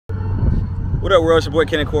What up, world? It's your boy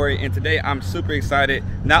Canon Corey, and today I'm super excited,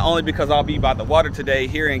 not only because I'll be by the water today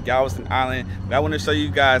here in Galveston Island, but I want to show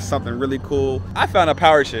you guys something really cool. I found a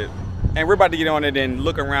pirate ship, and we're about to get on it and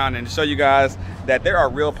look around and show you guys that there are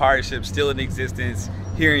real pirate ships still in existence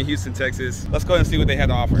here in Houston, Texas. Let's go ahead and see what they have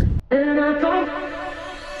to offer.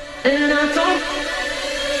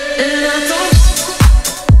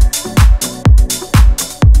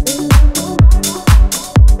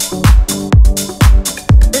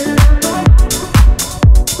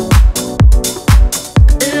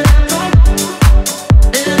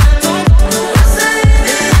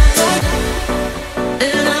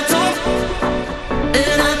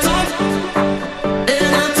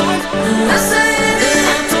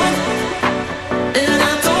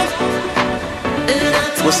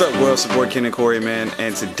 What's up, world? It's your boy Canon Corey, man,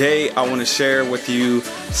 and today I want to share with you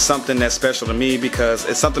something that's special to me because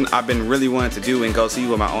it's something I've been really wanting to do and go see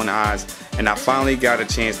with my own eyes, and I finally got a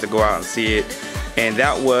chance to go out and see it. And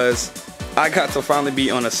that was, I got to finally be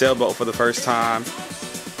on a sailboat for the first time.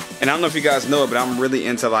 And I don't know if you guys know it, but I'm really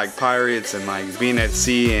into like pirates and like being at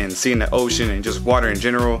sea and seeing the ocean and just water in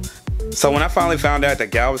general. So when I finally found out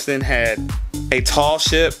that Galveston had a tall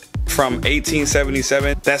ship from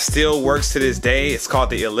 1877 that still works to this day, it's called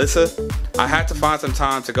the Elissa, I had to find some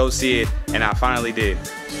time to go see it, and I finally did.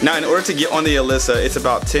 Now, in order to get on the Elissa, it's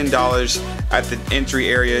about $10 at the entry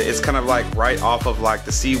area. It's kind of like right off of like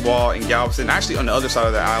the seawall in Galveston, actually on the other side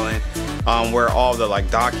of the island, where all the like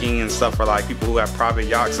docking and stuff for like people who have private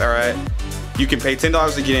yachts are at. You can pay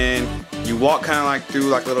 $10 to get in. You walk kind of like through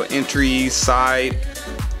like a little entry side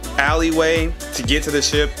alleyway to get to the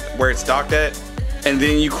ship where it's docked at. And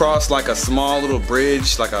then you cross like a small little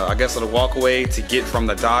bridge, like a, I guess, little walkway to get from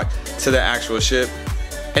the dock to the actual ship.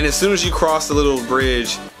 And as soon as you cross the little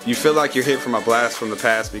bridge, you feel like you're hit from a blast from the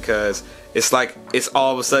past, because it's like it's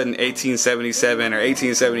all of a sudden 1877 or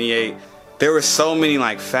 1878. There were so many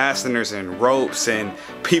like fasteners and ropes and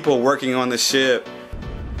people working on the ship.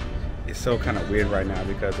 It's so kind of weird right now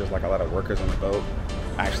because there's like a lot of workers on the boat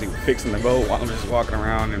actually fixing the boat while I'm just walking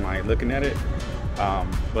around and like looking at it.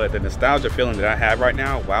 But the nostalgia feeling that I have right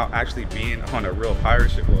now while actually being on a real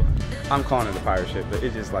pirate ship, well, I'm calling it a pirate ship, but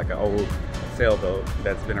it's just like an old sailboat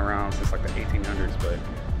that's been around since like the 1800s. But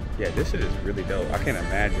yeah, this shit is really dope. I can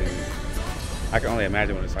only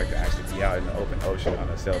imagine what it's like to actually be out in the open ocean on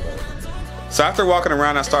a sailboat. So after walking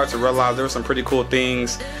around, I started to realize there were some pretty cool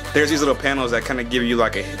things. There's these little panels that kind of give you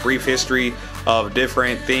like a brief history of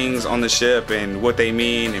different things on the ship and what they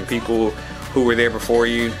mean and people who were there before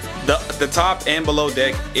you. The top and below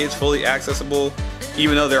deck is fully accessible,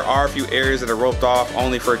 even though there are a few areas that are roped off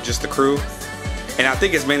only for just the crew. And I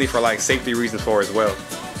think it's mainly for like safety reasons for as well.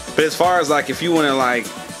 But as far as like if you want to like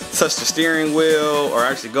touch the steering wheel or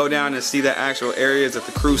actually go down and see the actual areas that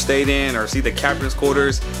the crew stayed in or see the captain's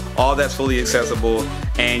quarters, all that's fully accessible,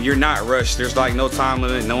 and you're not rushed. There's like no time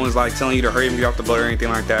limit. No one's like telling you to hurry and get off the boat or anything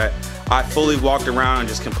like that. I fully walked around and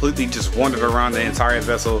just completely just wandered around the entire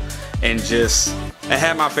vessel and I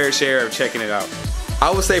had my fair share of checking it out. I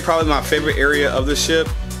would say probably my favorite area of the ship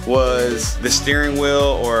was the steering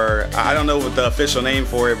wheel, or I don't know what the official name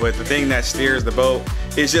for it, but the thing that steers the boat.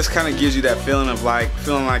 It just kind of gives you that feeling of like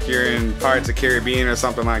feeling like you're in Pirates of the Caribbean or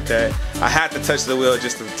something like that. I had to touch the wheel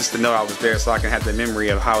just to know I was there, so I can have the memory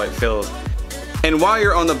of how it feels. And while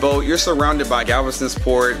you're on the boat, you're surrounded by Galveston's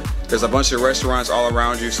port. There's a bunch of restaurants all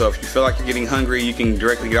around you, so if you feel like you're getting hungry, you can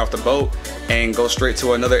directly get off the boat and go straight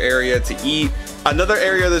to another area to eat. Another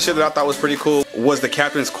area of the ship that I thought was pretty cool was the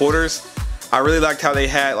captain's quarters. I really liked how they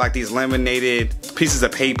had like these laminated pieces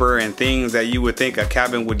of paper and things that you would think a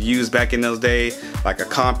cabin would use back in those days, like a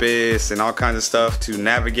compass and all kinds of stuff to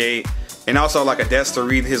navigate, and also like a desk to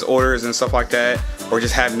read his orders and stuff like that, or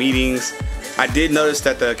just have meetings. I did notice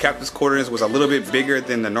that the captain's quarters was a little bit bigger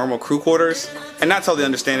than the normal crew quarters, and I totally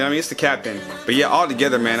understand it. I mean, it's the captain. But yeah, all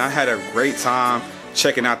together, man, I had a great time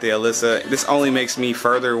checking out the Elissa. This only makes me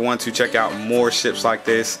further want to check out more ships like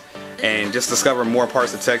this and just discover more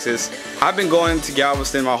parts of Texas. I've been going to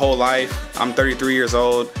Galveston my whole life. I'm 33 years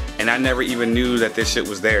old, and I never even knew that this shit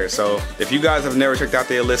was there. So if you guys have never checked out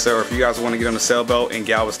the Elissa, or if you guys want to get on a sailboat in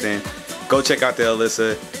Galveston, go check out the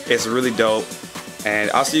Elissa. It's really dope.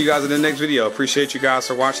 And I'll see you guys in the next video. Appreciate you guys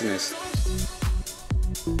for watching this.